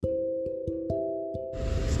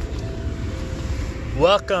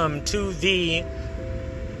Welcome to the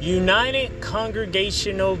United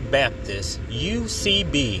Congregational Baptist,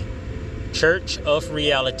 UCB, Church of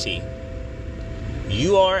Reality.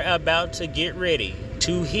 You are about to get ready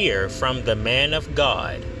to hear from the man of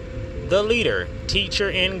God, the leader, teacher,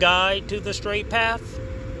 and guide to the straight path,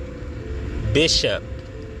 Bishop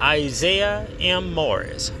Isaiah M.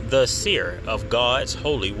 Morris, the seer of God's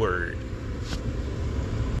holy word.